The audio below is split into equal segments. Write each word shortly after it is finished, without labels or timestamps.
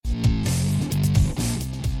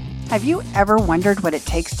Have you ever wondered what it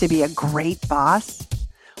takes to be a great boss?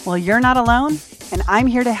 Well, you're not alone, and I'm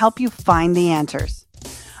here to help you find the answers.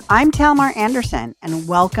 I'm Talmar Anderson, and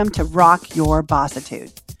welcome to Rock Your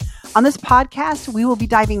Bossitude. On this podcast, we will be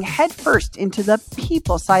diving headfirst into the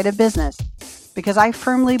people side of business, because I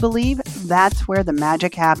firmly believe that's where the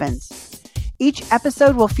magic happens. Each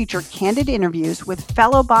episode will feature candid interviews with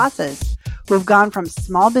fellow bosses who have gone from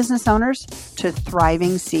small business owners to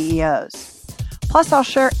thriving CEOs. Plus, I'll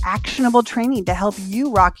share actionable training to help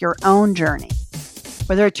you rock your own journey.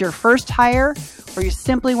 Whether it's your first hire or you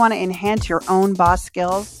simply want to enhance your own boss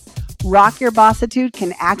skills, Rock Your Bossitude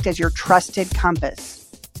can act as your trusted compass.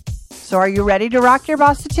 So are you ready to rock your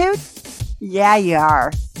bossitude? Yeah, you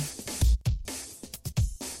are.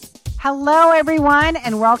 Hello, everyone,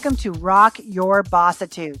 and welcome to Rock Your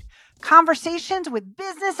Bossitude, conversations with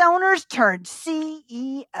business owners turned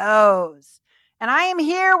CEOs. And I am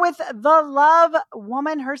here with the love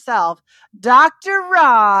woman herself, Dr.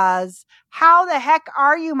 Roz. How the heck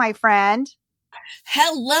are you, my friend?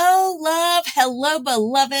 Hello, love. Hello,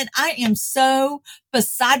 beloved. I am so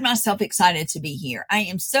beside myself excited to be here. I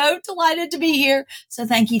am so delighted to be here. So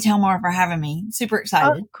thank you, Talmar, for having me. Super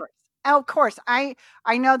excited. Of course. Of course. I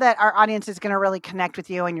know that our audience is going to really connect with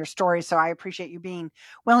you and your story. So I appreciate you being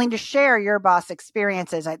willing to share your boss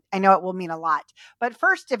experiences. I know it will mean a lot. But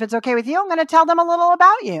first, if it's okay with you, I'm going to tell them a little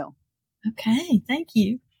about you. Okay. Thank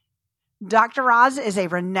you. Dr. Roz is a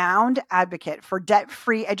renowned advocate for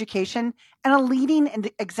debt-free education and a leading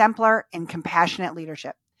exemplar in compassionate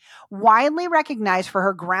leadership. Widely recognized for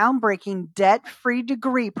her groundbreaking debt-free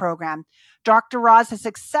degree program, Dr. Roz has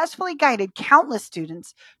successfully guided countless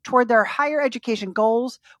students toward their higher education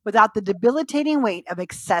goals without the debilitating weight of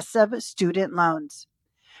excessive student loans.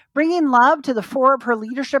 Bringing love to the fore of her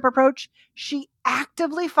leadership approach, she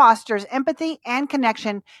actively fosters empathy and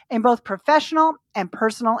connection in both professional and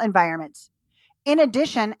personal environments. In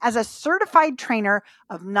addition, as a certified trainer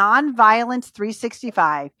of Nonviolence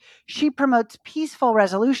 365, she promotes peaceful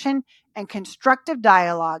resolution and constructive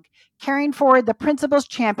dialogue, carrying forward the principles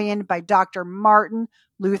championed by Dr. Martin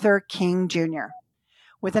Luther King Jr.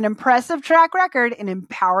 With an impressive track record in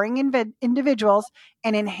empowering individuals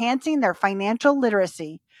and enhancing their financial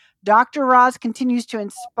literacy, Dr. Roz continues to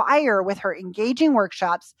inspire with her engaging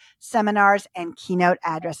workshops, seminars, and keynote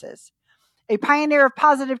addresses. A pioneer of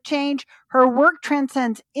positive change, her work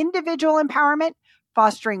transcends individual empowerment,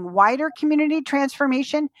 fostering wider community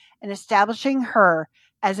transformation and establishing her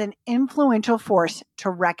as an influential force to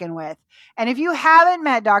reckon with. And if you haven't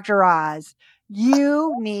met Dr. Roz,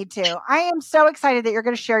 you need to. I am so excited that you're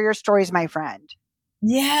going to share your stories, my friend.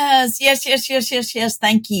 Yes.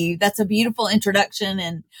 Thank you. That's a beautiful introduction.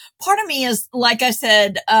 And part of me is, like I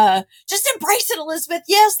said, just embrace it, Elizabeth.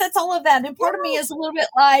 Yes, that's all of that. And part of me is a little bit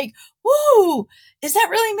like, woo, is that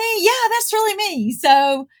really me? Yeah, that's really me.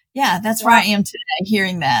 So yeah, that's where I am today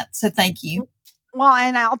hearing that. So thank you. Well,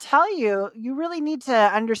 and I'll tell you, you really need to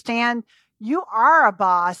understand you are a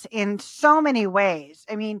boss in so many ways.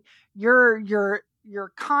 I mean, your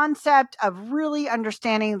concept of really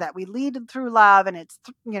understanding that we lead through love and it's,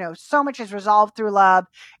 so much is resolved through love,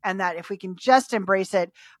 and that if we can just embrace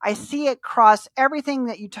it, I see it cross everything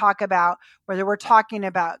that you talk about, whether we're talking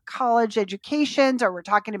about college educations or we're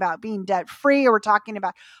talking about being debt free or we're talking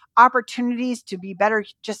about opportunities to be better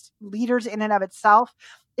just leaders in and of itself.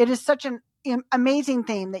 It is such an amazing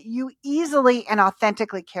theme that you easily and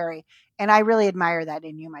authentically carry. And I really admire that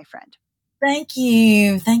in you, my friend. Thank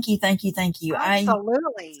you. Absolutely. I'm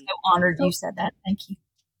so honored you said that. Thank you.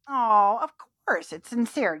 Oh, of course. It's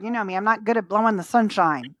sincere. You know me. I'm not good at blowing the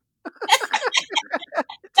sunshine.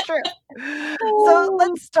 It's true. So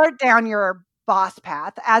let's start down your boss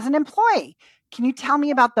path as an employee. Can you tell me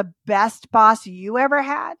about the best boss you ever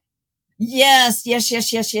had? Yes.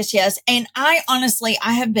 And I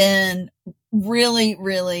have been really,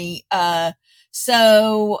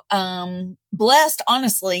 blessed,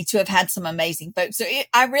 honestly, to have had some amazing folks. So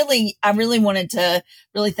I really wanted to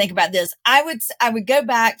really think about this. I would go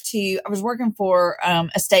back to, I was working for,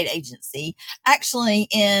 a state agency actually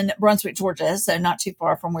in Brunswick, Georgia. So not too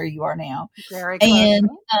far from where you are now. Very close.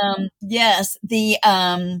 And, yes,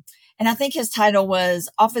 and I think his title was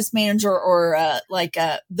office manager or,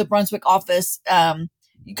 the Brunswick office,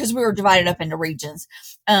 because we were divided up into regions.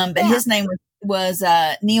 But his name was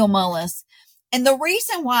Neil Mullis. And the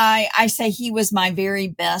reason why I say he was my very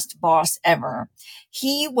best boss ever,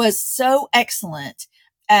 he was so excellent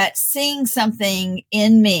at seeing something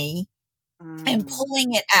in me and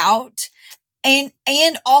pulling it out and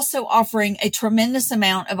also offering a tremendous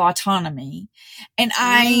amount of autonomy. And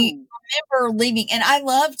I remember leaving and I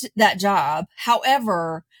loved that job.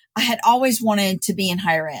 However, I had always wanted to be in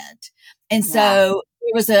higher ed. And Yeah. so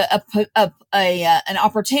there was an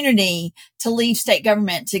opportunity to leave state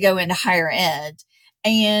government to go into higher ed.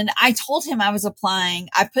 And I told him I was applying.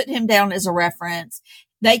 I put him down as a reference.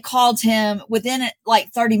 They called him within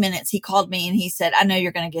like 30 minutes. He called me and he said, I know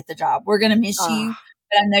you're going to get the job. We're going to miss Oh, you,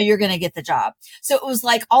 but I know you're going to get the job. So it was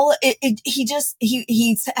like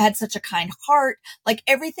he had such a kind heart. Like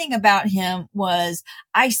everything about him was,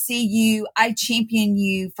 I see you. I champion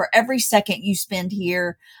you for every second you spend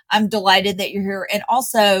here. I'm delighted that you're here. And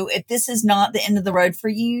also, if this is not the end of the road for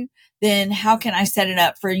you, then how can I set it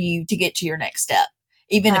up for you to get to your next step,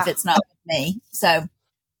 even if it's not with me? So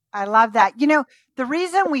I love that. The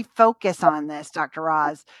reason we focus on this, Dr.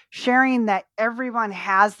 Roz, sharing that everyone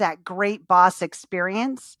has that great boss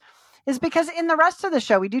experience, is because in the rest of the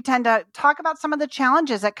show, we do tend to talk about some of the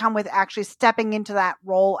challenges that come with actually stepping into that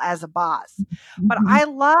role as a boss. But mhm. I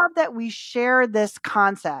love that we share this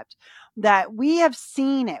concept that we have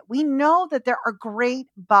seen it. We know that there are great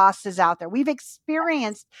bosses out there. We've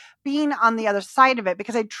experienced being on the other side of it,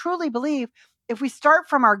 because I truly believe if we start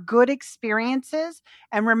from our good experiences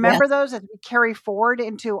and Yes, remember those as we carry forward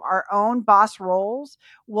into our own boss roles,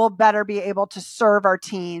 we'll better be able to serve our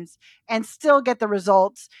teams and still get the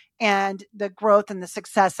results and the growth and the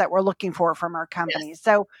success that we're looking for from our yes, companies.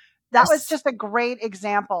 So that was yes, just a great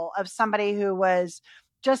example of somebody who was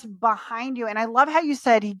just behind you. And I love how you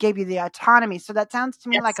said he gave you the autonomy. So that sounds to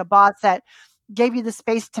me like yes. a boss that gave you the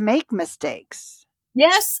space to make mistakes.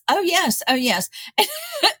 Yes. Oh, yes. Oh, yes.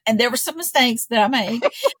 And there were some mistakes that I made.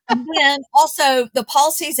 And then also the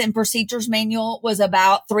policies and procedures manual was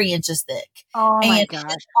about 3 inches thick, Oh and my his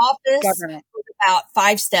gosh. office Government. was about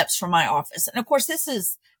 5 steps from my office. And of course, this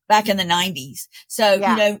is back in the 90s. So,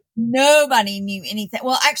 Yeah. nobody knew anything.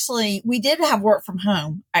 Well, actually, we did have work from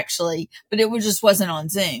home, actually, but just wasn't on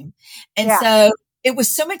Zoom. And Yeah. so it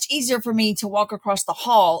was so much easier for me to walk across the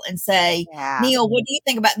hall and say, Yeah. Neil, what do you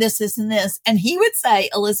think about this, this, and this? And he would say,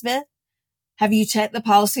 Elizabeth, have you checked the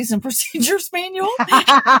policies and procedures manual? And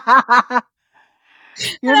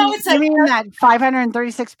I would say, You mean that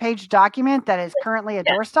 536-page document that is currently a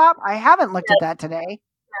yes, doorstop? I haven't looked at yes, that today.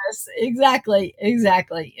 yes, exactly,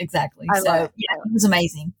 exactly, exactly. I love So it. yeah, he was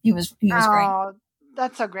amazing. He was great. Oh,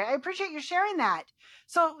 that's so great. I appreciate you sharing that.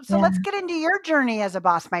 So Yeah. let's get into your journey as a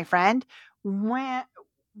boss, my friend. When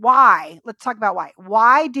why? Let's talk about why.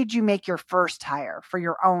 Why did you make your first hire for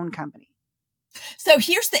your own company? So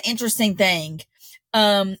here's the interesting thing.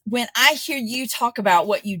 When I hear you talk about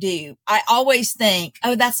what you do, I always think,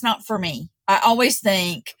 oh, that's not for me. I always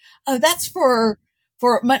think, oh, that's for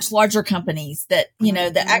much larger companies that actually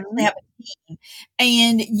Mhm. have a team.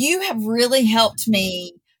 And you have really helped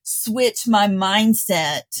me switch my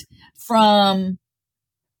mindset from,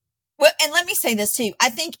 well, and let me say this too. I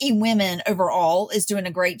think eWomen overall is doing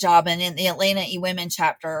a great job. And in the Atlanta eWomen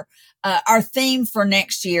chapter, our theme for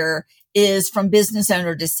next year is from business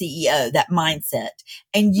owner to CEO, that mindset.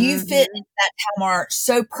 And you fit Mhm. into that mark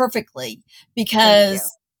so perfectly Thank you.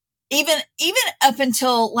 because even up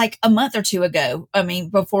until like a month or two ago, I mean,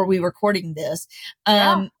 before we were recording this,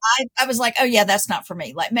 Yeah. I was like, oh yeah, that's not for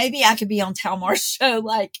me. Like maybe I could be on Talmar's show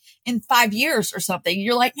like in 5 years or something.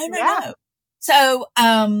 You're like, no, no, Yeah. no.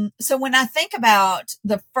 So when I think about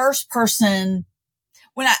the first person,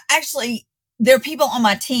 when I actually, there are people on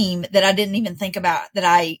my team that I didn't even think about that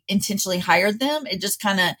I intentionally hired them. It just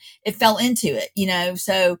kind of, it fell into it.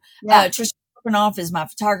 So, Yeah. Trisha Off is my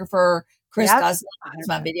photographer. Chris Yep. Gosling is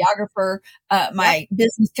my 100%. videographer. Yep. My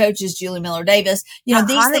business coach is Julie Miller Davis. These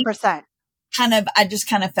things 100%. I just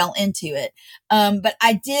kind of fell into it. But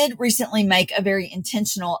I did recently make a very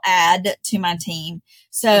intentional ad to my team.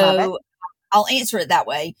 Love it. So I'll answer it that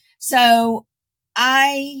way. So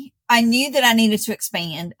I knew that I needed to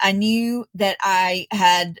expand. I knew that I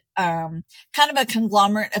had kind of a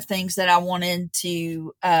conglomerate of things that I wanted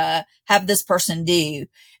to have this person do.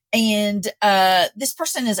 And this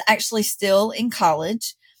person is actually still in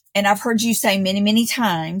college. And I've heard you say many, many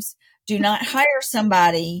times, do not hire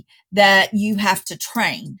somebody that you have to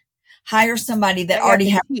train. Hire somebody that That you have already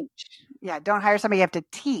to has teach. Yeah, don't hire somebody you have to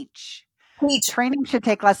teach. teach. Training should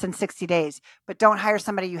take less than 60 days, but don't hire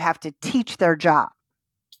somebody you have to teach their job.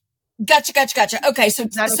 Gotcha, gotcha, gotcha. Okay, so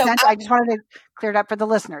Does that make so sense? I just wanted to clear it up for the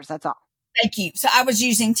listeners. That's all. thank you. So I was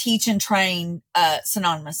using teach and train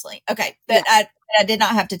synonymously. Okay, Yeah. that I did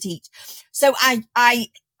not have to teach. So I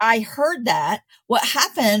heard that. What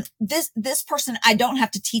happened? This person, I don't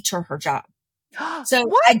have to teach her job. So I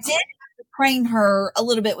What? did have to train her a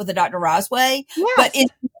little bit with the Dr. Roz way, but in Yes.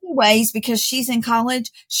 many ways, because she's in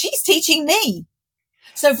college, she's teaching me.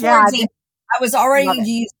 So for Yeah. example, I was already Love it.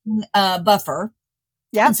 using Buffer.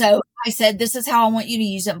 Yep. And so I said, this is how I want you to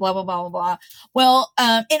use it, blah, blah, blah, blah, blah. Well,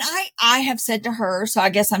 and I have said to her, so I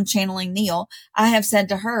guess I'm channeling Neil. I have said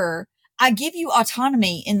to her, I give you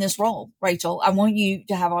autonomy in this role, Rachel. I want you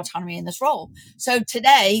to have autonomy in this role. So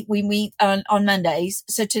today we meet on Mondays.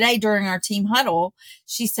 So today during our team huddle,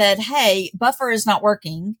 she said, hey, Buffer is not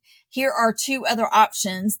working. Here are two other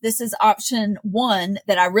options. This is option one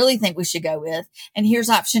that I really think we should go with. And here's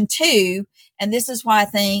option two. And this is why I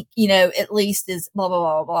think, at least is blah, blah,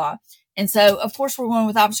 blah, blah. And so, of course, we're going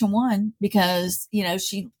with option one because,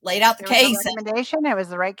 she laid out the It was the case. recommendation. It was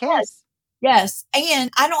the right Yes. case. Yes. And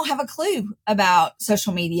I don't have a clue about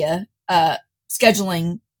social media,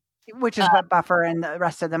 scheduling. Which is what Buffer and the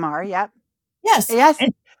rest of them are. Yep. Yes. Yes.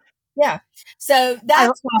 And, yeah. So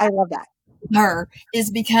that's why I love that. her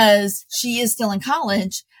is because she is still in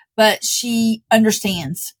college, but she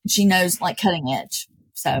understands. She knows like cutting edge.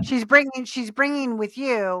 So she's bringing with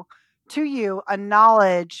you to you a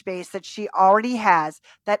knowledge base that she already has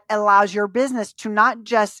that allows your business to not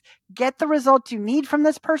just get the results you need from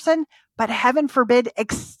this person, but heaven forbid,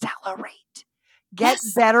 accelerate, get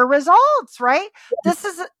better results, right? This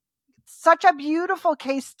is such a beautiful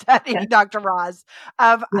case study, Dr. Roz,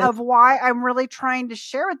 of why I'm really trying to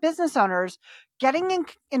share with business owners, getting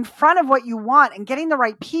in front of what you want and getting the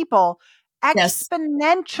right people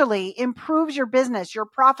exponentially improves your business, your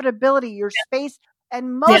profitability, your space,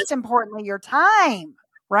 and most importantly, your time,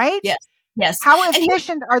 right? Yes. Yes. How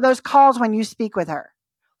efficient are those calls when you speak with her?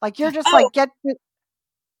 Like you're just like,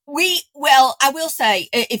 well, I will say,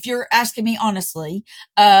 if you're asking me honestly,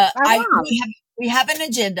 we have an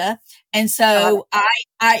agenda. And so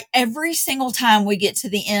I, every single time we get to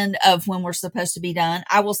the end of when we're supposed to be done,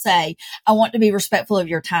 I will say, I want to be respectful of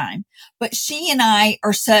your time. But she and I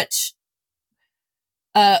are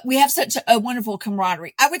we have such a wonderful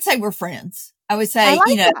camaraderie. I would say we're friends. I would say,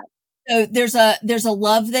 that. So there's a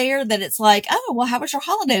love there that it's like, oh, well, how was your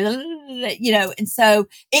holiday? And so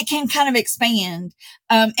it can kind of expand.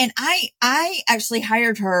 And I actually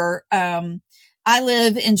hired her. I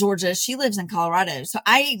live in Georgia. She lives in Colorado. So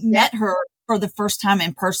I met her for the first time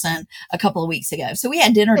in person a couple of weeks ago. So we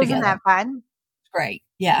had dinner together. Isn't that fun? Great.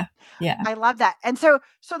 Yeah. Yeah. I love that. And so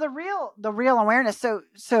the real awareness.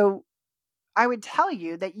 So I would tell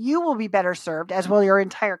you that you will be better served, as will your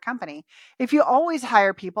entire company, if you always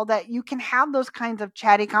hire people that you can have those kinds of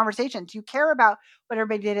chatty conversations. You care about what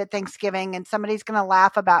everybody did at Thanksgiving, and somebody's going to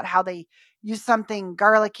laugh about how they used something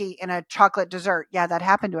garlicky in a chocolate dessert. Yeah, that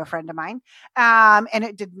happened to a friend of mine. And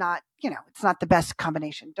it did not, it's not the best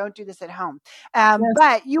combination. Don't do this at home.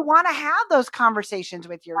 But you want to have those conversations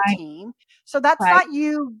with your team. So that's not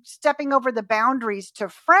you stepping over the boundaries to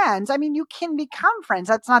friends. I mean, you can become friends.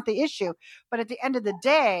 That's not the issue. But at the end of the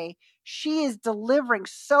day, she is delivering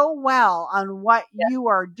so well on what you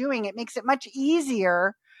are doing. It makes it much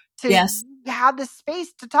easier to have the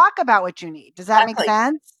space to talk about what you need. Does that make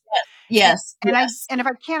sense? Yes. And if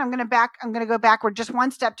I can, I'm going to go backward just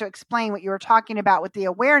one step to explain what you were talking about with the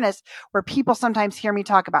awareness, where people sometimes hear me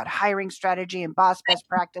talk about hiring strategy and boss best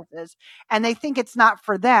practices, and they think it's not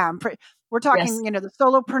for them. We're talking, the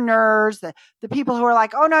solopreneurs, the people who are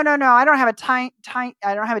like, oh, no, I don't have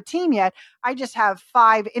I don't have a team yet. I just have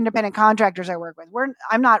 5 independent contractors I work with.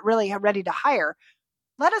 I'm not really ready to hire.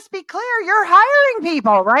 Let us be clear. You're hiring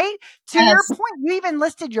people, right? To your point, you even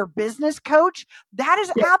listed your business coach. That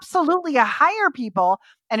is absolutely a hire people.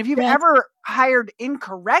 And if you've ever hired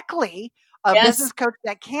incorrectly a business coach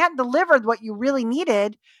that can't deliver what you really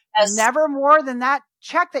needed, never more than that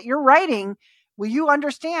check that you're writing, will you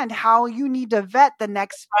understand how you need to vet the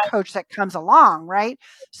next coach that comes along, right?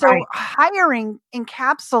 So hiring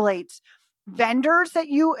encapsulates vendors that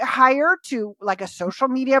you hire, to like a social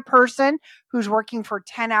media person who's working for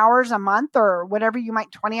 10 hours a month or whatever you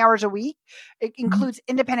might, 20 hours a week. It includes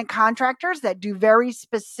independent contractors that do very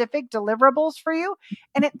specific deliverables for you.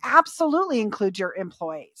 And it absolutely includes your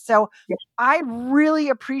employees. So I really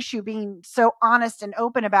appreciate you being so honest and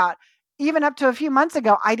open about, even up to a few months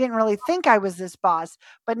ago, I didn't really think I was this boss.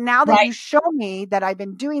 But now that you show me that I've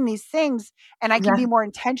been doing these things and I can be more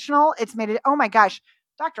intentional, it's made it, oh my gosh,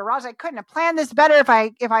 Dr. Roz, I couldn't have planned this better if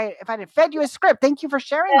I had fed you a script. Thank you for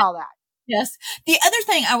sharing all that. Yes. The other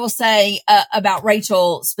thing I will say about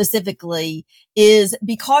Rachel specifically is,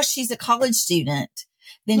 because she's a college student,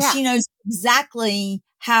 then she knows exactly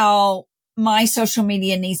how my social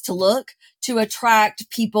media needs to look to attract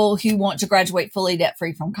people who want to graduate fully debt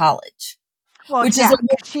free from college. Well, which is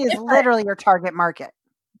she is literally your target market.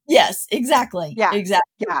 Yes, exactly. Yeah.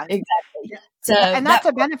 Exactly. Yeah. Exactly. So and that's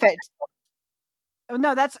a benefit.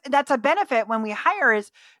 No, that's a benefit when we hire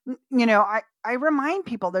is, I remind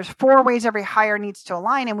people there's 4 ways every hire needs to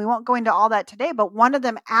align, and we won't go into all that today, but one of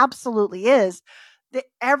them absolutely is that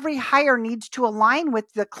every hire needs to align with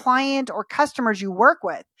the client or customers you work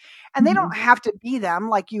with. And they Mhm. don't have to be them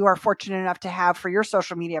like you are fortunate enough to have for your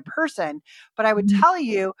social media person, but I would Mhm. tell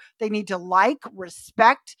you they need to like,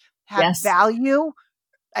 respect, have Yes. value,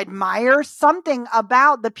 admire something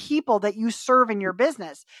about the people that you serve in your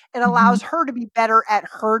business. It Mhm. allows her to be better at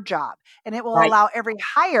her job. And it will Right. allow every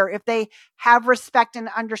hire, if they have respect and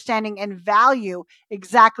understanding and value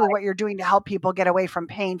exactly Right. what you're doing to help people get away from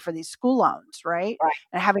paying for these school loans, right? Right.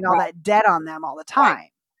 And having all Right. that debt on them all the Right. time,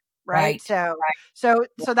 right? Right. So, Right. so,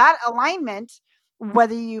 Yeah. so that alignment,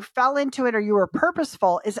 whether you fell into it or you were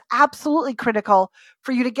purposeful, is absolutely critical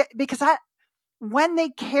for you to get, because when they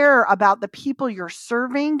care about the people you're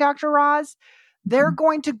serving, Dr. Roz, they're Mhm.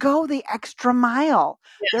 going to go the extra mile.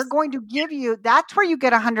 They're Yes. going to give you, that's where you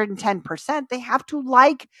get 110%. They have to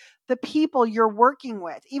like the people you're working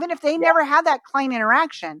with. Even if they Yeah. never had that client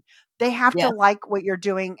interaction, they have to Yes. like what you're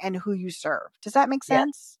doing and who you serve. Does that make Yes.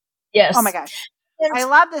 sense? Oh my Yes. gosh. And I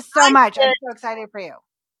love this so I much. I'm get so excited for you.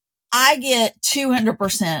 I get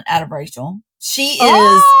 200% out of Rachel. She is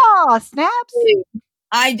Oh, snaps.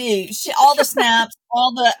 I do. All the snaps,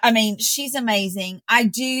 I mean, she's amazing. I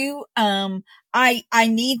do. I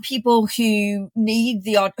need people who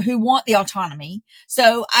who want the autonomy.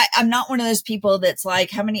 So I'm not one of those people that's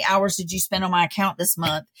like, how many hours did you spend on my account this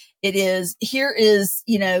month? It is, here's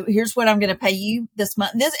what I'm going to pay you this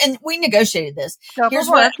month. And we negotiated this. Scope of Here's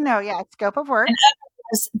what, work. No, yeah, scope of and work.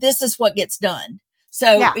 this is what gets done.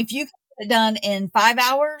 So Yeah. if you can get it done in 5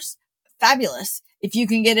 hours, fabulous. If you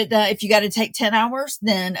can get it done, if you got to take 10 hours,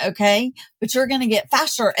 then okay, but you're going to get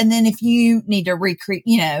faster. And then if you need to recreate,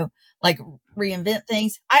 like reinvent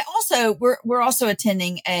things, we're also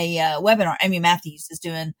attending a webinar. Amy Matthews is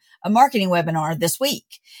doing a marketing webinar this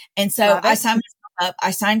week. And so Love it.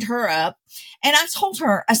 I signed her up and I told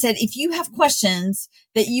her, I said, if you have questions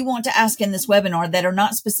that you want to ask in this webinar that are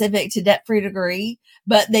not specific to debt free degree,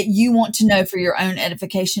 but that you want to know for your own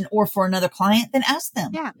edification or for another client, then ask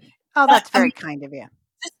them. Yeah. Oh, Not, that's I mean, very kind of you.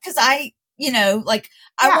 just because like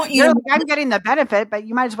I Yeah, want you you're to like, know I'm getting the benefit, but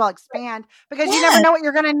you might as well expand because you never yeah, know what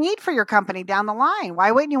you're going to need for your company down the line.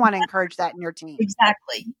 Why wouldn't you want to encourage that in your team?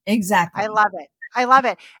 exactly. I Exactly. love it. I love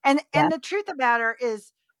it. And Yeah. the truth of the matter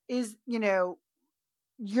is,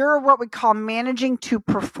 you're what we call managing to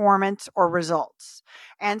performance or results.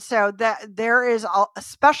 And so that there is,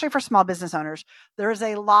 especially for small business owners, there is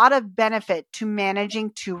a lot of benefit to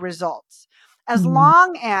managing to results, as Mhm.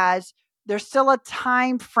 long as there's still a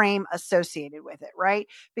time frame associated with it, right?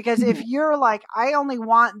 Because if Mhm. you're like, I only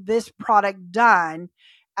want this product done,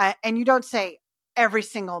 and you don't say every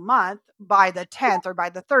single month by the 10th or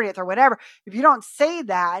by the 30th or whatever, if you don't say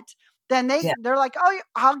that, then Yeah. they're like, oh,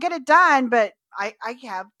 I'll get it done, but I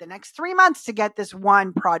have the next 3 months to get this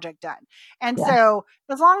one project done. And Yeah. so,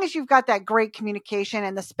 as long as you've got that great communication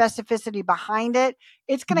and the specificity behind it,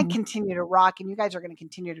 it's going to Mhm. continue to rock and you guys are going to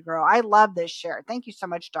continue to grow. I love this share. Thank you so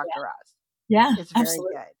much, Yeah. Dr. Oz. Yeah. It's very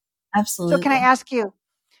Absolutely. good. So, can I Absolutely. ask you,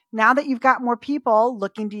 now that you've got more people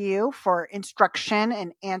looking to you for instruction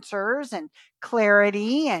and answers and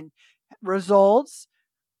clarity and results,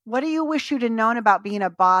 what do you wish you'd have known about being a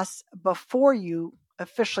boss before you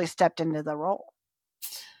officially stepped into the role?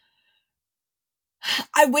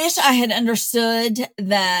 I wish I had understood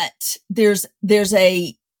that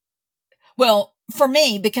well, for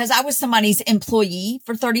me, because I was somebody's employee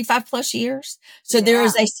for 35 plus years. So there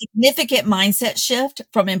is Yeah. a significant mindset shift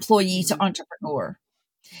from employee to Mhm. entrepreneur.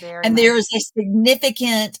 Very And there is much. a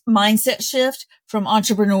significant mindset shift from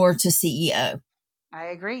entrepreneur to CEO. I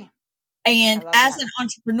agree. I And love as that. an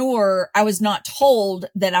entrepreneur, I was not told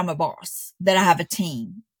that I'm a boss, that I have a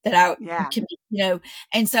team, that I Yeah. can be,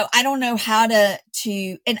 and so I don't know how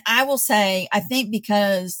and I will say, I think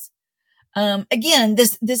because, again,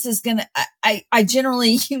 this is gonna, I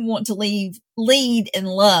generally want to lead in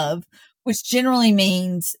love, which generally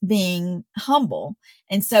means being humble.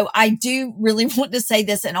 And so I do really want to say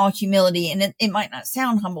this in all humility, and it might not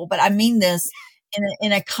sound humble, but I mean this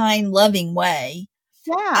in a kind, loving way.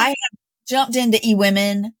 Yeah. I jumped into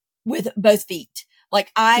eWomen with both feet.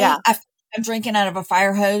 Like Yeah. I'm drinking out of a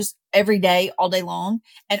fire hose every day, all day long.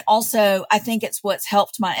 And also I think it's what's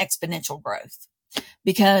helped my exponential growth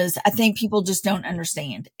because I think people just don't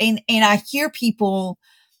understand. And I hear people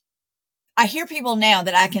now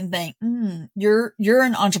that I can think, you're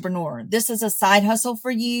an entrepreneur. This is a side hustle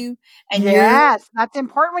for you. And Yes. That's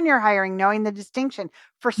important when you're hiring, knowing the distinction.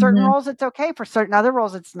 For certain Mhm, roles, it's okay. For certain other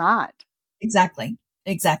roles, it's not. exactly,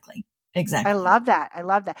 exactly. I Exactly. love that. I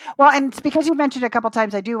love that. Well, and it's because you mentioned it a couple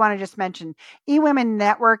times. I do want to just mention eWomen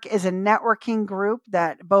Network is a networking group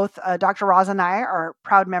that both Dr. Roz and I are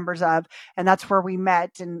proud members of, and that's where we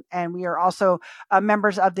met. And we are also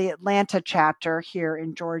members of the Atlanta chapter here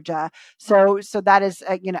in Georgia. So that is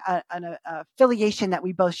an affiliation that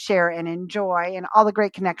we both share and enjoy, and all the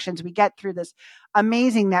great connections we get through this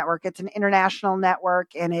amazing network. It's an international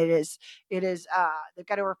network, and it is they've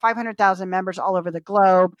got over 500,000 members all over the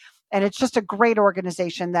globe, and it's just a great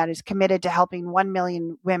organization that is committed to helping 1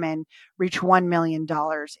 million women reach $1 million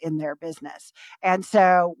in their business. And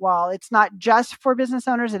so while it's not just for business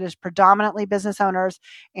owners, it is predominantly business owners.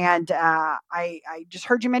 And I just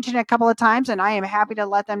heard you mention it a couple of times, and I am happy to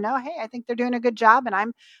let them know, hey, I think they're doing a good job.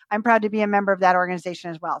 And I'm proud to be a member of that organization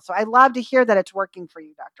as well. So I love to hear that it's working for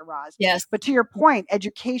you, Dr. Roz. Yes. But to your point,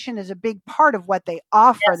 education is a big part of what they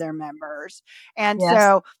offer Yes. their members. And Yes.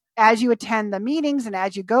 so as you attend the meetings and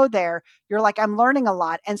as you go there, you're like, I'm learning a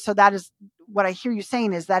lot. And so that is what I hear you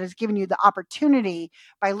saying, is that is giving you the opportunity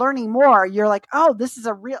by learning more. You're like, oh, this is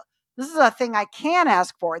a thing I can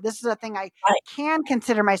ask for. This is a thing I Right. can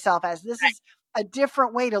consider myself as. This is a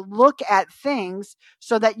different way to look at things,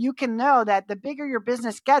 so that you can know that the bigger your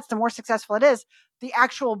business gets, the more successful it is, the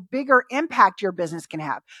actual bigger impact your business can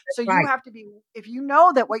have. So you Right. have to be, if you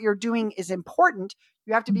know that what you're doing is important,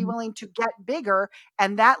 you have to be Mhm. willing to get bigger.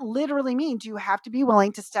 And that literally means you have to be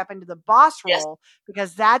willing to step into the boss Yes. role,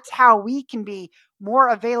 because that's how we can be more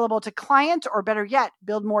available to clients, or better yet,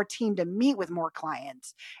 build more team to meet with more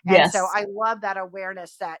clients. And so Yes. I love that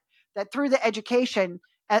awareness that through the education,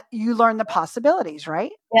 you learn the possibilities,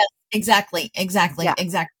 right? Yes. Exactly. Exactly. Yeah.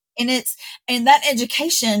 Exactly. And that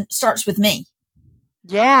education starts with me.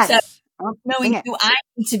 So Yes. Oh, sing knowing it. who I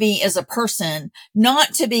need to be as a person,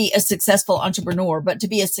 not to be a successful entrepreneur, but to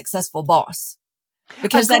be a successful boss.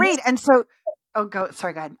 Because that Agreed. is, And so, oh, go.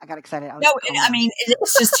 Sorry, go ahead. I got excited. I'll no, calm I down. mean,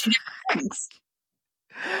 it's just two different things.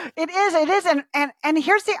 It is. It is. And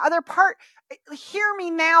here's the other part. Hear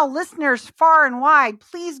me now, listeners far and wide.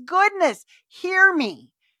 Please, goodness, hear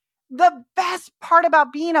me. The best part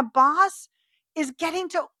about being a boss is getting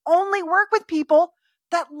to only work with people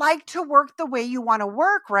that like to work the way you want to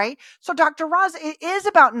work, right? So, Dr. Roz, it is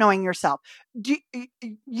about knowing yourself.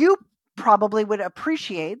 You probably would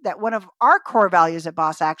appreciate that one of our core values at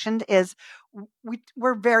Boss Action is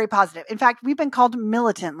we're very positive. In fact, we've been called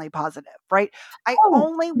militantly positive, right? I Oh,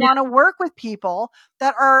 only yeah. want to work with people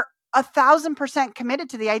that are 1,000% committed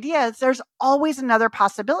to the idea is there's always another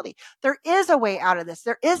possibility. There is a way out of this.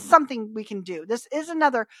 There is something we can do. There's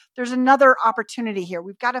another opportunity here.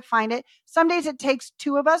 We've got to find it. Some days it takes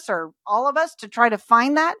two of us or all of us to try to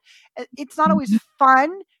find that. It's not always Mhm.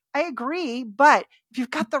 fun. I agree. But if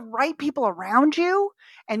you've got the right people around you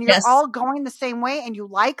and you're Yes. all going the same way and you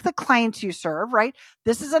like the clients you serve, right?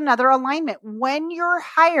 This is another alignment. When you're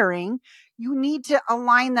hiring, you need to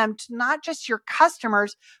align them to not just your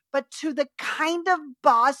customers, but to the kind of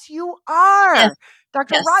boss you Yes. are.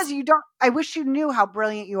 Dr. Yes. Roz, I wish you knew how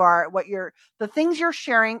brilliant you are. The things you're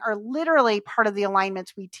sharing are literally part of the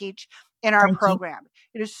alignments we teach in our Thank you. program.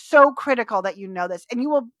 It is so critical that you know this, and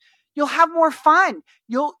you'll have more fun.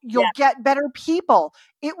 You'll Yeah. get better people.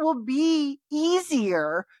 It will be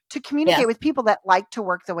easier to Yes. communicate with people that like to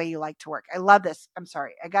work the way you like to work. I love this. I'm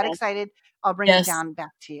sorry. I got Yes. excited. I'll bring it Yes. down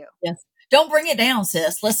back to you. Yes. Don't bring it down,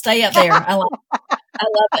 sis. Let's stay up there. I love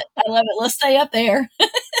it. I love it. Let's stay up there.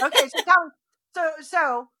 Okay, so tell me,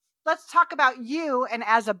 so let's talk about you and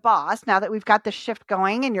as a boss. Now that we've got the shift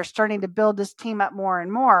going and you're starting to build this team up more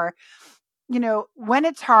and more, when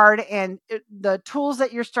it's hard and the tools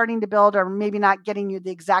that you're starting to build are maybe not getting you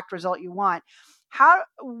the exact result you want.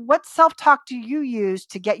 What self-talk do you use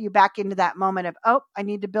to get you back into that moment of, oh, I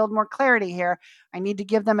need to build more clarity here. I need to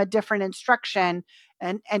give them a different instruction,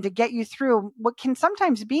 and to get you through what can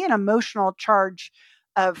sometimes be an emotional charge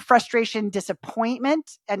of frustration,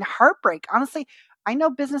 disappointment, and heartbreak. Honestly, I know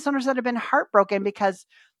business owners that have been heartbroken because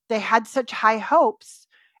they had such high hopes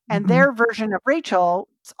and Mhm. their version of Rachel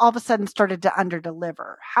all of a sudden started to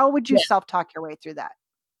underdeliver. How would you Yeah. self-talk your way through that?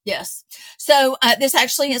 Yes. So this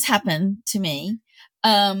actually has happened to me.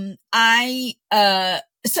 I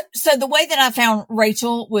so the way that I found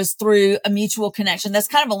Rachel was through a mutual connection. That's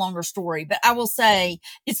kind of a longer story, but I will say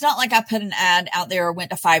it's not like I put an ad out there or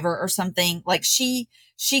went to Fiverr or something. Like she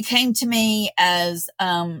came to me as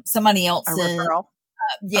somebody A else's. referral?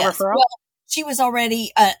 A Yes. referral? Well, she was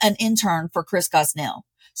already an intern for Chris Gosnell.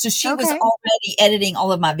 So she was Okay. already editing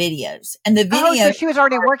all of my videos, and the Oh, videos so she was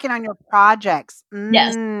already are, working on your projects.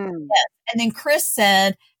 yes. Mm, Yes. And then Chris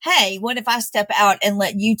said, hey, what if I step out and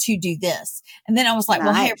let you two do this? And then I was like,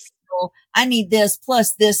 well, hey, nice. Rachel, I need this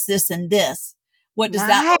plus this, this, and this. What does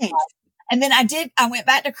that look Nice. like? And then I went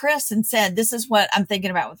back to Chris and said, this is what I'm thinking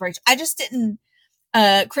about with Rachel. I just didn't,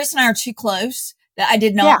 Chris and I are too close that I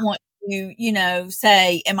did Yeah. not want to,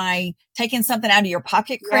 say, am I taking something out of your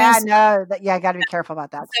pocket, Yeah, Chris? no, I got to be careful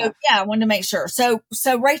about that So stuff. yeah, I wanted to make sure. So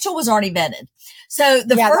Rachel was already vetted. So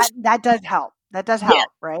Yeah, that does help. That does yeah,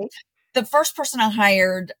 help, right? the first person I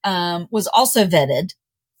hired, was also vetted,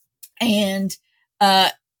 and,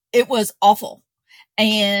 it was awful.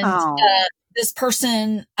 And, Oh, this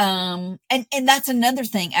person, and that's another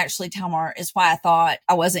thing actually, Talmar, is why I thought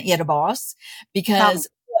I wasn't yet a boss, tell me. because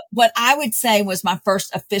what I would say was my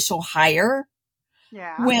first official hire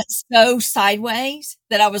Yeah. went so sideways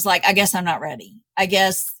that I was like, I guess I'm not ready. I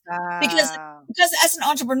guess because Uh, as an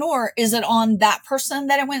entrepreneur, is it on that person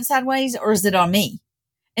that it went sideways, or is it on me?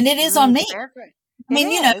 And it is on me. fair. Good. I It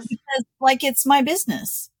mean, is. because like it's my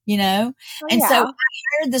business. Oh, And so yeah. I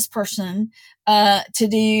hired this person to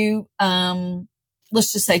do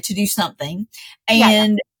let's just say to do something. Yeah, yeah.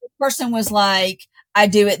 And the person was like, I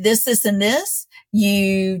do it this, and this.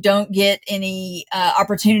 You don't get any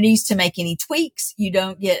opportunities to make any tweaks. You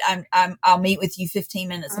don't get I'll meet with you 15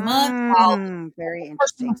 minutes a month. Very The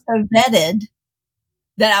person interesting. was so vetted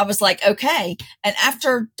that I was like, okay. And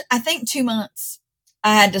after I think 2 months,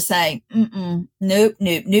 I had to say, nope, nope,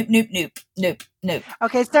 nope, nope, nope, nope, nope.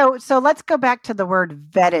 Okay, so let's go back to the word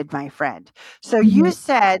vetted, my friend. So you Mhm.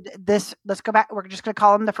 said this, let's go back. We're just going to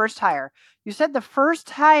call him the first hire. You said the first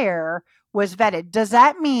hire was vetted. Does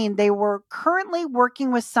that mean they were currently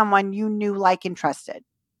working with someone you knew, like, and trusted?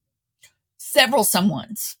 Several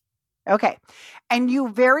someones. Okay. And you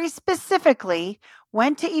very specifically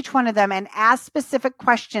went to each one of them and asked specific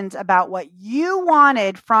questions about what you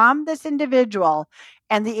wanted from this individual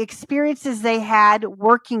and the experiences they had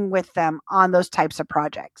working with them on those types of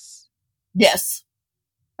projects. Yes.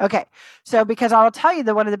 Okay. So, because I'll tell you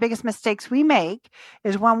that one of the biggest mistakes we make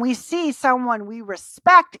is when we see someone we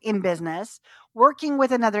respect in business working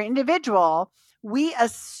with another individual, we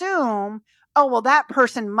assume, oh, well, that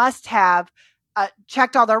person must have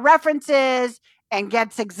checked all their references and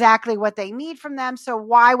gets exactly what they need from them. So,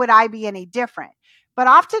 why would I be any different? But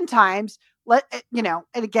oftentimes, and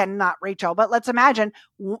again, not Rachel, but let's imagine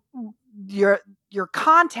your your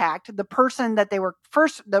contact, the person that they were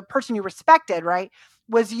first, the person you respected, right,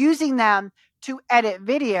 was using them to edit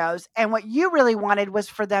videos. And what you really wanted was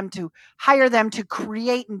for them to hire them to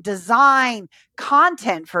create and design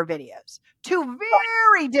content for videos. Two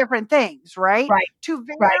very different things, right? Right. Two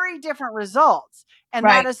Right. very different results. And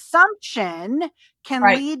that Right. assumption can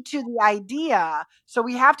Right. lead to the idea. So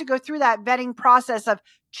we have to go through that vetting process of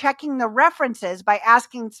checking the references by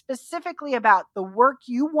asking specifically about the work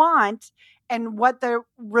you want and what the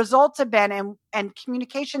results have been, and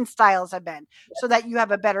communication styles have been, so that you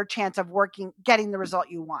have a better chance of getting the result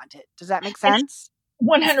you wanted. Does that make And sense?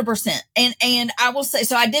 100%. And I will say,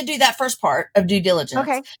 so I did do that first part of due diligence.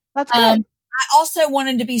 Okay, that's good. I also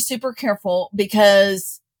wanted to be super careful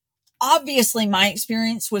because obviously my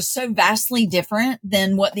experience was so vastly different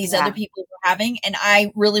than what these other Yeah, people were having. And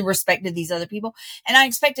I really respected these other people, and I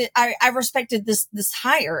respected this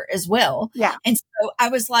hire as well. yeah, And so I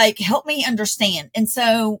was like, help me understand. And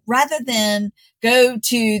so rather than go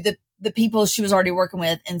to the people she was already working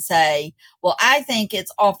with and say, well, I think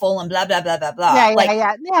it's awful and blah, blah, blah, blah, blah. yeah, Like yeah,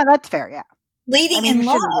 yeah. Yeah, that's fair. Yeah, I leading mean, you in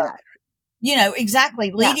love, shouldn't do that. exactly.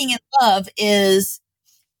 Yeah, Leading in love is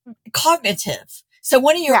cognitive. So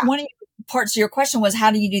yeah, one of your parts of your question was,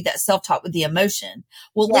 how do you do that self-talk with the emotion?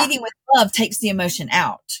 Well, yeah. leading with love takes the emotion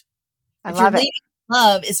out. I If you're love it. leading with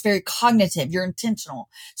love, it's very cognitive. You're intentional.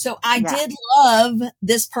 So I Yeah. did love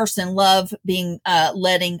this person, love being,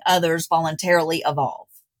 letting others voluntarily evolve.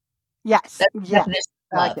 Yes. That's the Yes. definition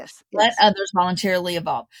I of like love. this. Let Yes. others voluntarily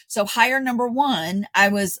evolve. So hire number one, I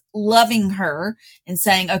was loving her and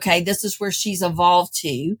saying, okay, this is where she's evolved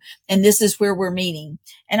to, and this is where we're meeting.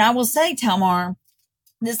 And I will say, Talmar,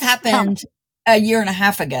 this Tell me. happened a year and a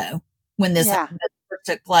half ago when this Yeah.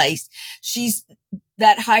 took place.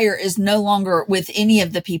 That hire is no longer with any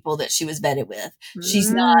of the people that she was vetted with.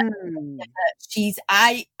 She's not, Mm.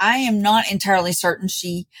 I am not entirely certain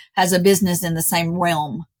she has a business in the same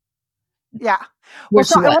realm Yeah. where Well,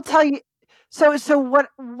 so she I was. will tell you. So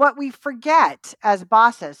what we forget as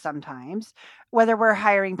bosses sometimes, whether we're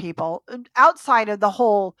hiring people outside of the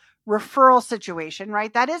whole referral situation,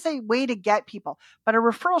 right? That is a way to get people, but a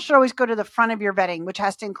referral should always go to the front of your vetting, which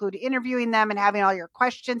has to include interviewing them and having all your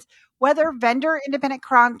questions, whether vendor, independent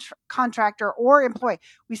contractor, or employee.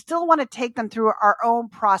 We still want to take them through our own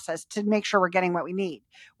process to make sure we're getting what we need.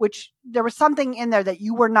 Which there was something in there that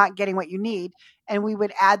you were not getting what you need, and we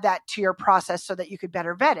would add that to your process so that you could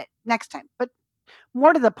better vet it next time. But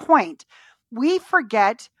more to the point, we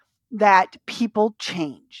forget that people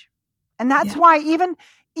change. And that's Yeah. why even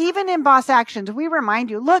in boss actions, we remind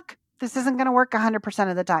you, look, this isn't going to work 100%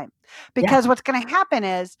 of the time. Yeah. Because what's going to happen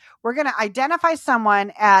is we're going to identify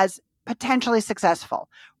someone as potentially successful.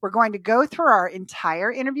 We're going to go through our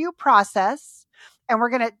entire interview process and we're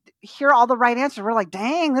going to hear all the right answers. We're like,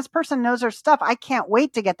 dang, this person knows their stuff. I can't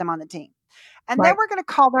wait to get them on the team. And then Right. we're going to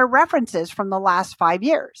call their references from the last 5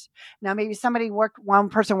 years. Now, maybe one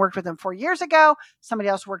person worked with them 4 years ago, somebody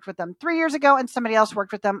else worked with them 3 years ago, and somebody else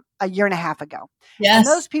worked with them a year and a half ago. And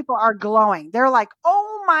those Yes. people are glowing. They're like,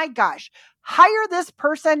 oh my gosh, hire this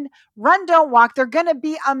person, run, don't walk. They're going to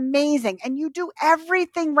be amazing. And you do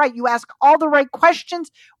everything right. You ask all the right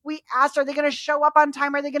questions. We asked, are they going to show up on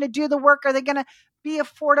time? Are they going to do the work? Are they going to be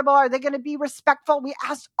affordable? Are they going to be respectful? We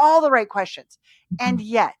asked all the right questions. Mm-hmm. And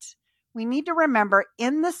yet, we need to remember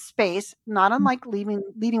in the space, not unlike leading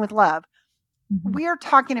with love, Mm-hmm. we are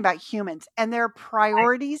talking about humans and their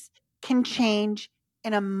priorities can change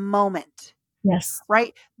in a moment, Yes.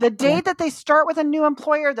 right? The Yeah. day that they start with a new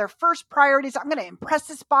employer, their first priorities, I'm going to impress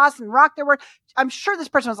this boss and rock their work. I'm sure this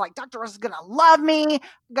person was like, Dr. Ross is going to love me.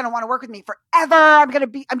 I'm going to want to work with me forever.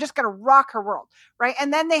 I'm just going to rock her world. Right.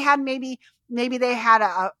 And then they had maybe they had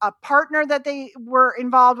a partner that they were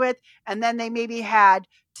involved with. And then they maybe had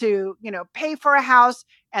to, pay for a house.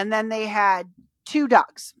 And then they had 2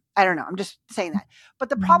 dogs. I don't know. I'm just saying that. But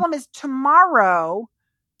the Mm-hmm. problem is tomorrow,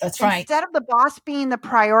 That's right. instead of the boss being the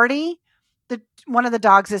priority, one of the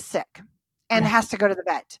dogs is sick and Yeah. has to go to the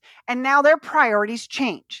vet. And now their priorities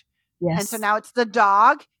change. And so Yes. now it's the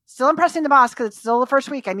dog still impressing the boss because it's still the first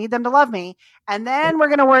week. I need them to love me. And then we're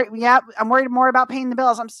going to worry. Yeah, I'm worried more about paying the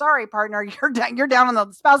bills. I'm sorry, partner. You're down on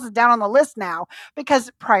the spouse is down on the list now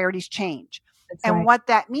because priorities change. That's And right. what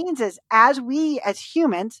that means is as we as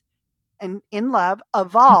humans and in love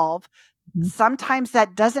evolve, Mm-hmm. sometimes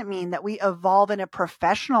that doesn't mean that we evolve in a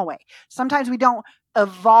professional way. Sometimes we don't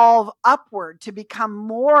evolve upward to become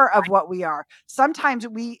more of what we are. Sometimes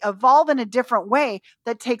we evolve in a different way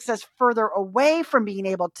that takes us further away from being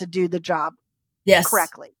able to do the job Yes.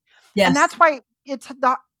 correctly. And Yes.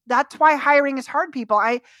 that's why hiring is hard, people.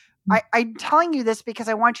 Mm-hmm. I'm telling you this because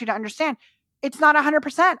I want you to understand it's not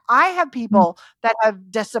 100%. I have people that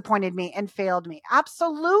have disappointed me and failed me.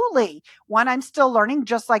 Absolutely. One, I'm still learning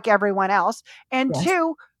just like everyone else. And Yes.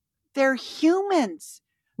 two, they're humans.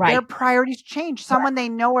 Their Right. priorities change. Right. Someone they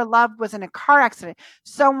know or love was in a car accident.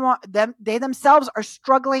 They themselves are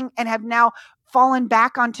struggling and have now fallen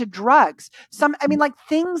back onto drugs. Like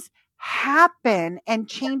things happen and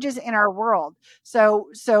changes in our world.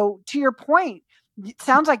 So to your point, it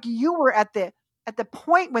sounds like you were at the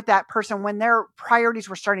point with that person when their priorities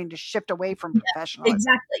were starting to shift away from Yeah. professionalism,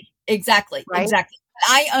 Exactly. Exactly. right? Exactly.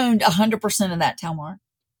 I owned 100% of that, Talmar.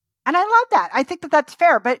 And I love that. I think that that's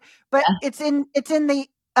fair, but Yeah. it's in the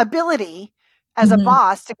ability as a Mm-hmm.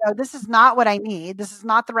 boss to go, this is not what I need. This is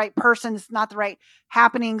not the right person. This is not the right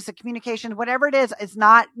happenings, the communication, whatever it is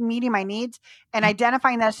not meeting my needs and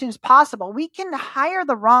identifying that as soon as possible. We can hire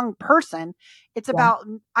the wrong person. It's Yeah. about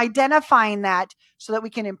identifying that so that we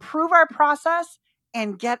can improve our process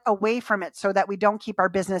and get away from it so that we don't keep our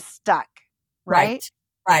business stuck. Right?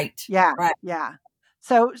 Right. Right. Yeah. Right. Yeah.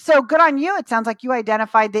 So good on you. It sounds like you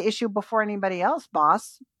identified the issue before anybody else,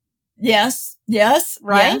 boss. Yes. Yes.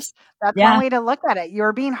 Right? Yes. That's one Yeah. way to look at it.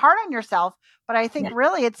 You're being hard on yourself, but I think Yeah.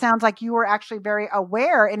 really it sounds like you were actually very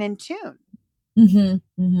aware and in tune.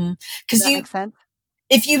 Mm-hmm. Mm-hmm. Does Because that make sense?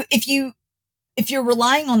 if you're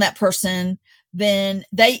relying on that person, then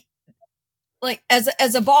they like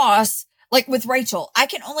as a boss, like with Rachel, I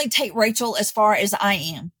can only take Rachel as far as I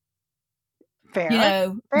am. Fair. There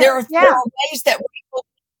Fair. there Yeah. are ways that Rachel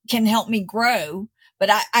can help me grow, but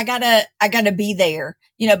I gotta be there,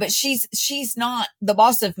 but she's not the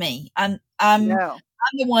boss of me. No. I'm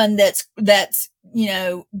the one that's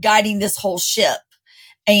guiding this whole ship.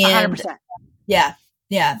 And 100%. yeah,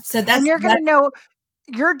 yeah. So And you're going that to know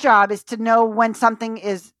your job is to know when something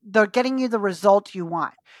is they're getting you the result you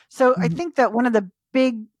want. So I mhm, think that one of the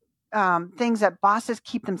big things that bosses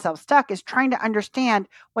keep themselves stuck is trying to understand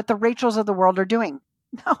what the Rachels of the world are doing.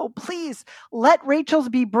 No, please let Rachels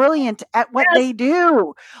be brilliant at what yes, they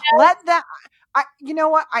do. Let that. You know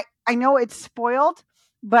what? I know it's spoiled,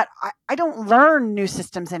 but I don't learn new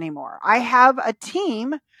systems anymore. I have a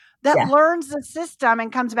team that yeah, learns the system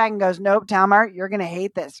and comes back and goes, nope, Talmar, you're going to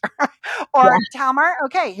hate this. yeah, Or Talmar,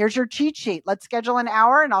 okay, here's your cheat sheet. Let's schedule an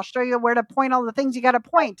hour and I'll show you where to point all the things you got to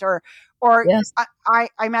point. Or yes,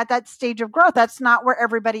 I'm at that stage of growth. That's not where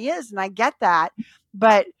everybody is. And I get that.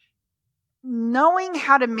 But knowing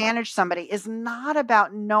how to manage somebody is not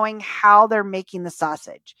about knowing how they're making the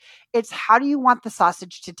sausage. It's how do you want the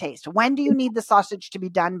sausage to taste? When do you need the sausage to be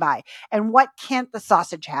done by? And what can't the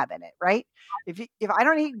sausage have in it, right? If I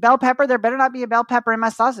don't eat bell pepper, there better not be a bell pepper in my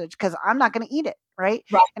sausage because I'm not going to eat it, right?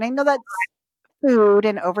 Right. And I know that's food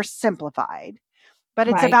and oversimplified, but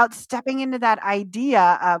it's Right. about stepping into that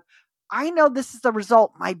idea of, I know this is the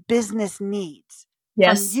result my business needs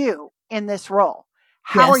from Yes. you in this role.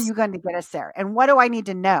 How are Yes. you going to get us there? And what do I need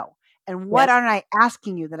to know? And what Yes. aren't I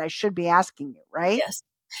asking you that I should be asking you? Right? Yes.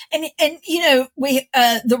 And we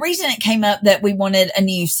the reason it came up that we wanted a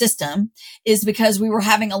new system is because we were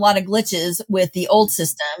having a lot of glitches with the old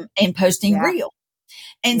system and posting Yeah. real.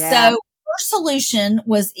 And so Yeah. her solution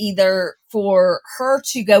was either for her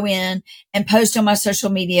to go in and post on my social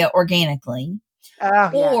media organically, Oh, yeah.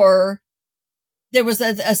 or there was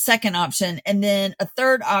a second option. And then a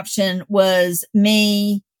third option was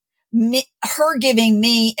her giving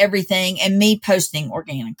me everything and me posting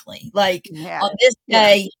organically. Like Yeah. on this Yeah.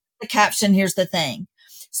 day, the caption, here's the thing.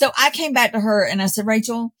 So I came back to her and I said,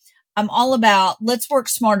 Rachel, I'm all about let's work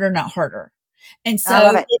smarter, not harder. And I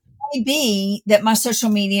love so it. it may be that my social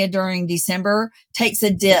media during December takes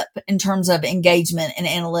a dip in terms of engagement and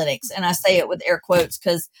analytics. And I say it with air quotes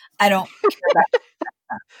because I don't care about it.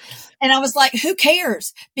 And I was like, who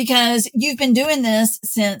cares? Because you've been doing this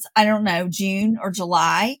since, I don't know, June or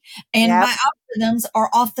July, and Yep. my algorithms are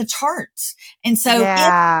off the charts. And so it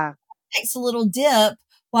Yeah. takes a little dip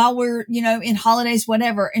while we're, in holidays,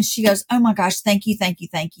 whatever. And she goes, oh my gosh, thank you, thank you,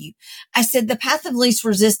 thank you. I said, the path of least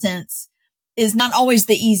resistance is not always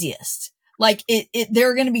the easiest. Like there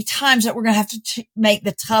are going to be times that we're going to have to make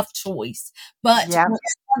the tough choice, but Yep.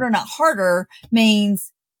 smarter, not harder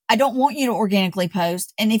means I don't want you to organically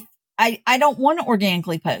post. And if I don't want to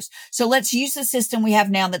organically post. So let's use the system we have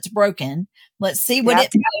now that's broken. Let's see what Yep.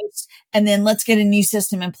 it posts. And then let's get a new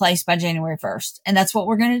system in place by January 1st. And that's what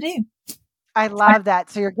we're going to do. I love that.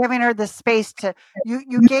 So you're giving her the space to,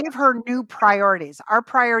 you gave her new priorities. Our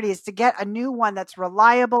priority is to get a new one that's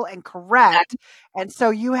reliable and correct. And so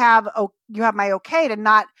you have my okay to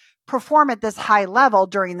not perform at this high level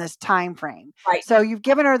during this time frame. Right. So you've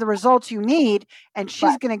given her the results you need and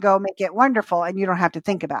she's Right. going to go make it wonderful and you don't have to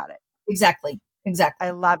think about it. Exactly. I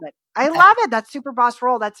love it. I love it. That super boss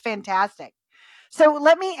role. That's fantastic. So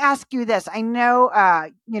let me ask you this. I know,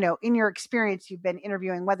 in your experience, you've been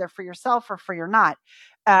interviewing whether for yourself or for your not.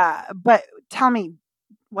 But tell me,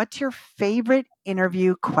 what's your favorite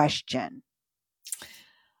interview question?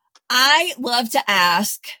 I love to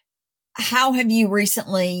ask, how have you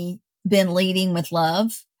recently been leading with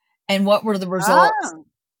love? And what were the results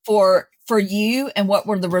Oh, for you? And what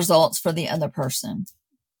were the results for the other person?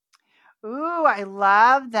 ooh, I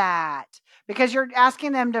love that because you're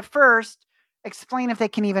asking them to first explain if they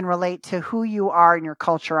can even relate to who you are and your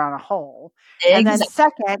culture on a whole. And then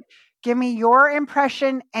Exactly. second, give me your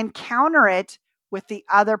impression and counter it with the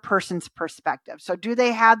other person's perspective. So do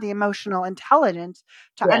they have the emotional intelligence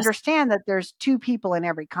to Yes, understand that there's two people in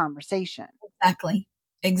every conversation? exactly.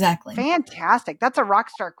 Exactly. Fantastic. That's a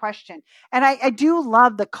rock star question. And I do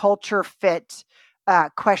love the culture fit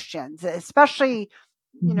questions, especially,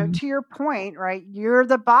 Mm-hmm. to your point, right? You're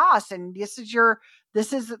the boss and this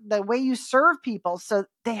is the way you serve people. So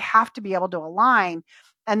they have to be able to align.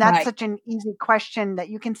 And that's Right. such an easy question that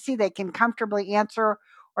you can see they can comfortably answer,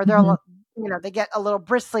 or Mm-hmm. they get a little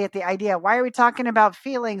bristly at the idea. Why are we talking about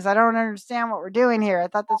feelings? I don't understand what we're doing here. I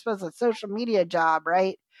thought this was a social media job,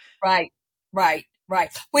 right? Right. Right. Right.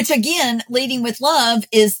 Which again, leading with love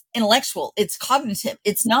is intellectual. It's cognitive.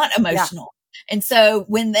 It's not Yeah. emotional. And so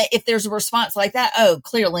if there's a response like that, oh,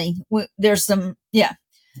 clearly there's some, yeah,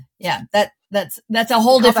 that's a We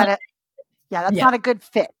whole call that different, that's yeah. not a good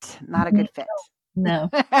fit. Not a good fit. No.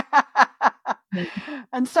 No.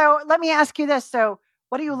 And so let me ask you this. So,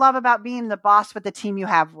 what do you love about being the boss with the team you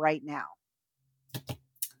have right now?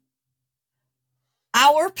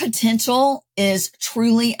 Our potential is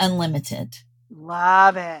truly unlimited.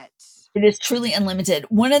 Love it. It is truly unlimited.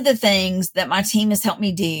 One of the things that my team has helped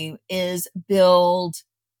me do is build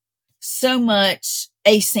so much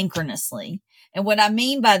asynchronously. And what I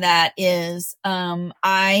mean by that is,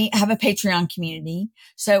 I have a Patreon community.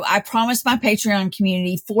 So I promised my Patreon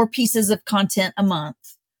community 4 pieces of content a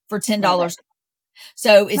month for Love $10. it.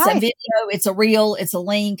 So it's a Nice. video, it's a reel, it's a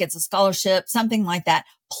link, it's a scholarship, something like that.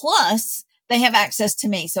 Plus they have access to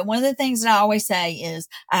me. So one of the things that I always say is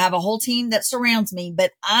I have a whole team that surrounds me,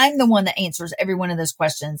 but I'm the one that answers every one of those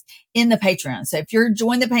questions in the Patreon. So if you're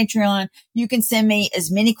joined the Patreon, you can send me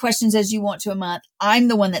as many questions as you want to a month. I'm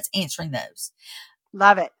the one that's answering those.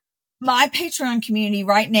 Love it. My Patreon community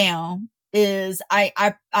right now is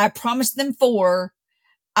I promised them 4.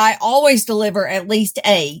 I always deliver at least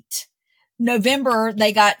 8. November,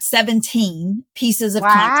 they got 17 pieces of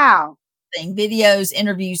content, Wow. videos,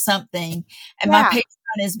 interviews, something. And my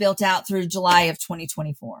Patreon is built out through July of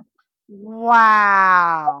 2024.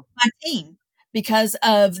 Wow. My team, because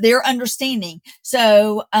of their understanding.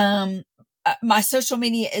 So, my social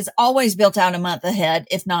media is always built out a month ahead,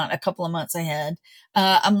 if not a couple of months ahead.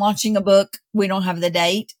 I'm launching a book. We don't have the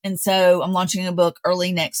date. And so I'm launching a book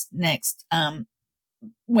early next,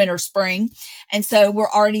 winter, spring. And so we're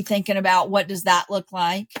already thinking about what does that look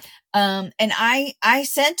like. And I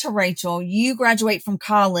said to Rachel, you graduate from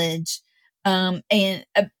college, and,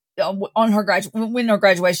 on her when her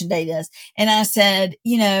graduation date is. And I said,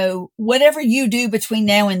 whatever you do between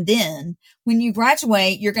now and then, when you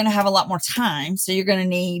graduate, you're going to have a lot more time. So you're going to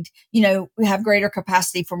need, have greater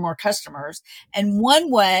capacity for more customers. And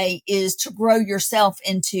one way is to grow yourself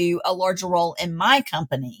into a larger role in my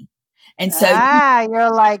company. And so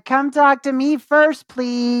you're like, come talk to me first,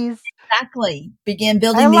 please. Exactly. Begin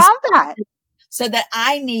building I love that. So that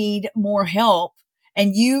I need more help,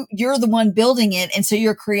 and you're the one building it. And so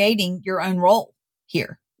you're creating your own role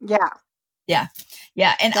here. Yeah. Yeah.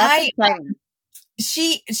 Yeah. And that's exciting.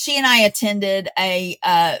 She and I attended an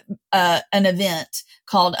event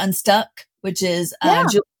called Unstuck, which is,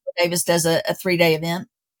 Julie Davis does a 3-day event.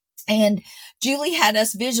 And Julie had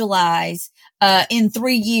us visualize, in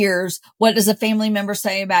 3 years, what does a family member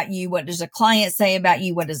say about you? What does a client say about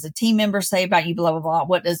you? What does a team member say about you? Blah, blah, blah.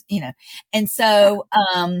 What does, and so,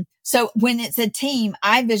 so when it's a team,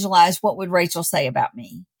 I visualize what would Rachel say about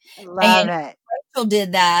me. Love it. Rachel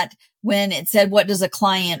did that when it said, what does a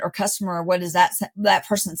client or customer, what is that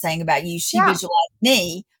person saying about you? She visualized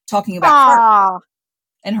me talking about her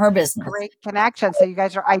and her business. Great connection. So you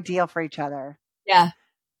guys are ideal for each other. Yeah.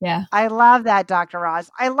 Yeah. I love that, Dr. Roz.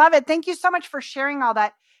 I love it. Thank you so much for sharing all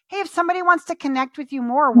that. Hey, if somebody wants to connect with you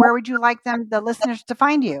more, where would you like the listeners to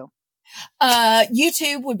find you?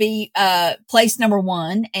 YouTube would be, place number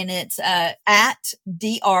 1, and it's, at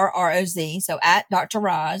DRROZ. So at Dr.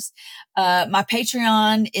 Roz. My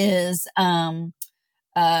Patreon is, I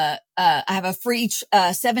have a free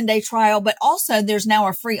 7-day trial, but also there's now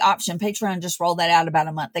a free option. Patreon just rolled that out about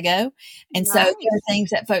a month ago. And so there are things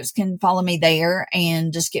that folks can follow me there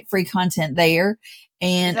and just get free content there.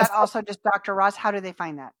 And is that also just Dr. Roz? How do they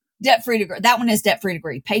find that? Debt Free Degree. That one is Debt Free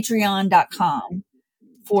Degree.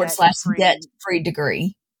 Patreon.com/debt free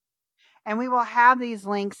degree. And we will have these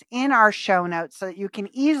links in our show notes so that you can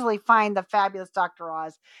easily find the fabulous Dr.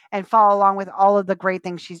 Roz and follow along with all of the great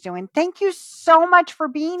things she's doing. Thank you so much for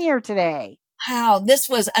being here today. Wow, this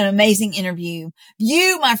was an amazing interview.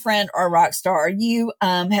 You, my friend, are a rock star. You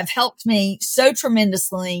have helped me so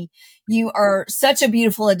tremendously. You are such a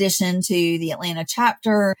beautiful addition to the Atlanta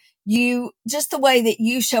chapter. Just the way that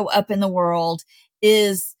you show up in the world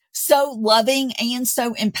is so loving and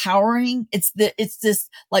so empowering. It's this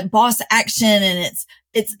like boss action, and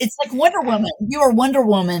it's like Wonder Woman. You are Wonder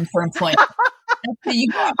Woman for employment.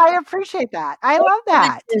 I appreciate that. I love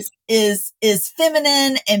that. Is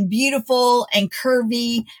feminine and beautiful and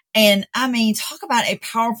curvy. And I mean, talk about a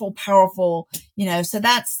powerful, so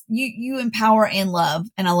that's you empower and love.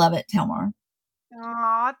 And I love it, Telmar.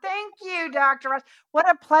 Oh, thank you, Dr. Roz. What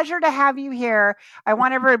a pleasure to have you here. I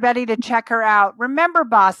want everybody to check her out. Remember,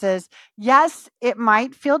 bosses, yes, it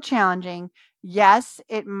might feel challenging. Yes,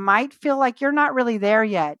 it might feel like you're not really there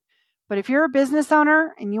yet. But if you're a business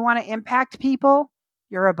owner and you want to impact people,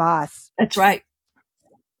 you're a boss. That's right.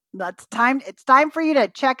 It's time for you to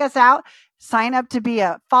check us out. Sign up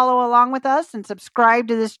to follow along with us and subscribe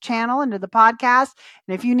to this channel and to the podcast.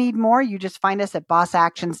 And if you need more, you just find us at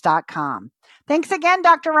bossactions.com. Thanks again,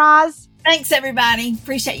 Dr. Roz. Thanks, everybody.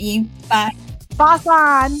 Appreciate you. Bye. Boss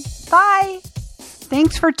on. Bye.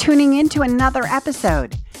 Thanks for tuning in to another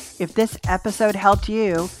episode. If this episode helped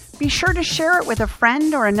you, be sure to share it with a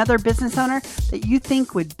friend or another business owner that you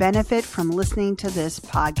think would benefit from listening to this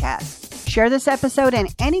podcast. Share this episode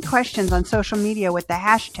and any questions on social media with the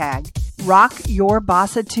hashtag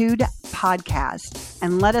RockYourBossitude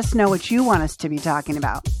and let us know what you want us to be talking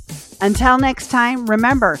about. Until next time,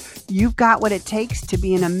 remember, you've got what it takes to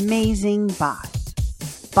be an amazing boss.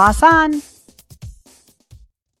 Boss on!